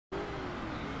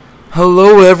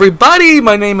Hello everybody,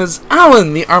 my name is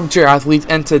Alan, the Armchair Athlete,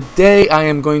 and today I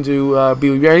am going to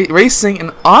be racing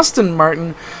an Aston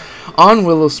Martin on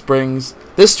Willow Springs.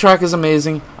 This track is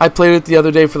amazing. I played it the other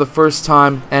day for the first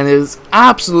time, and it is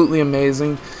absolutely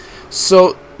amazing.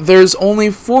 So there's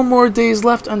only 4 more days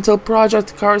left until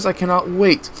Project Cars. I cannot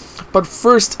wait. But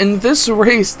first, in this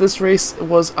race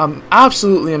was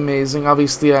absolutely amazing.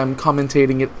 Obviously, I'm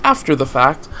commentating it after the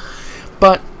fact,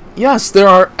 but yes, there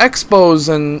are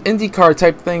expos and IndyCar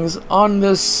type things on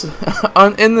this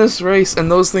in this race,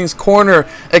 and those things corner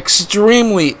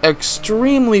extremely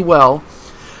well.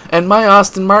 And my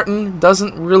Aston Martin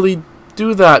doesn't really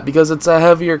do that because it's a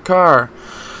heavier car.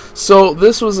 So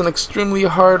this was an extremely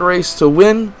hard race to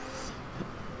win.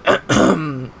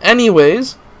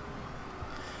 Anyways,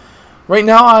 right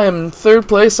now I am in 3rd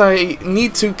place. I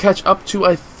need to catch up to,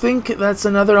 I think that's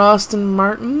another Aston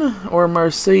Martin or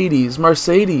Mercedes.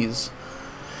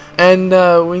 And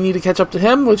we need to catch up to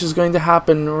him, which is going to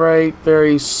happen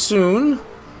very soon.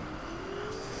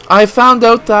 I found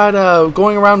out that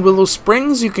going around Willow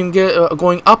Springs, you can get,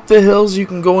 going up the hills, you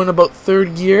can go in about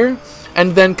 3rd gear.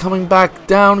 And then coming back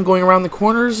down, going around the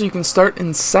corners, you can start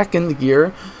in 2nd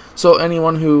gear. So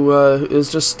anyone who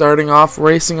is just starting off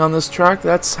racing on this track,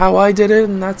 that's how I did it,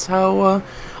 and that's how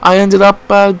I ended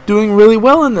up doing really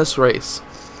well in this race.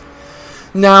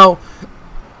 Now,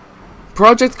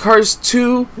 Project Cars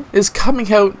 2 is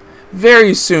coming out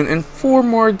very soon, in 4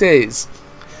 more days.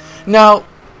 Now,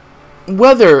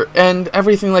 weather and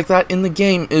everything like that in the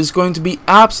game is going to be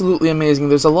absolutely amazing.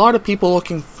 There's a lot of people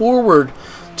looking forward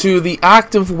to the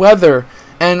active weather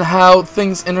and how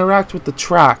things interact with the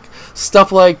track.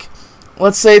 Stuff like,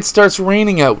 let's say it starts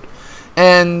raining out,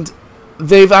 and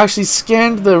they've actually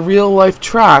scanned the real-life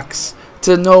tracks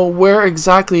to know where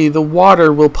exactly the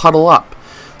water will puddle up.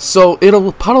 So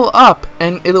it'll puddle up,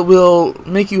 and it will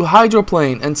make you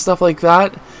hydroplane and stuff like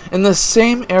that in the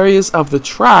same areas of the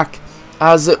track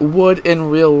as it would in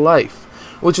real life,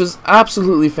 which is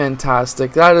absolutely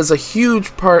fantastic. That is a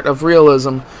huge part of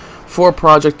realism for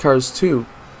Project Cars 2.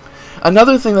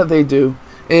 Another thing that they do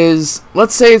is,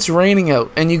 let's say it's raining out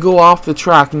and you go off the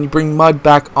track and you bring mud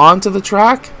back onto the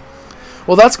track.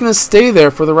 Well, that's going to stay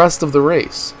there for the rest of the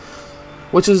race,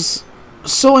 which is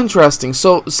so interesting.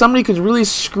 So somebody could really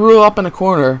screw up in a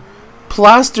corner,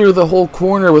 plaster the whole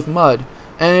corner with mud,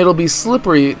 and it'll be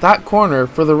slippery, that corner,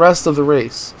 for the rest of the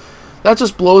race. That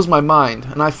just blows my mind,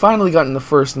 and I finally got into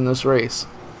 1st in this race.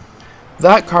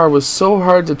 That car was so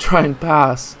hard to try and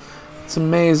pass. It's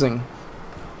amazing.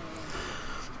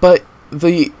 But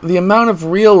the amount of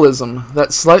realism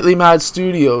that Slightly Mad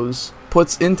Studios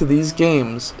puts into these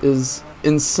games is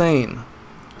insane.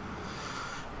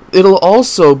 It'll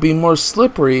also be more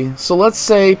slippery. So let's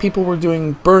say people were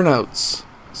doing burnouts.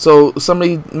 So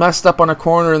somebody messed up on a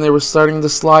corner and they were starting to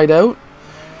slide out.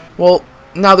 Well,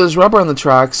 now there's rubber on the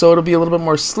track, so it'll be a little bit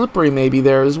more slippery maybe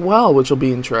there as well, which will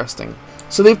be interesting.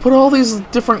 So they've put all these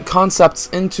different concepts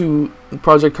into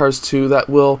Project Cars 2 that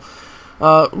will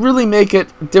really make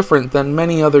it different than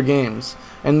many other games.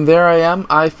 And there I am.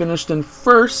 I finished in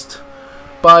 1st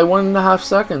by 1.5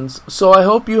 seconds. So I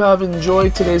hope you have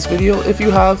enjoyed today's video. If you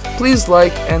have, please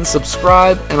like and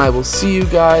subscribe, and I will see you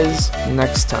guys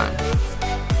next time.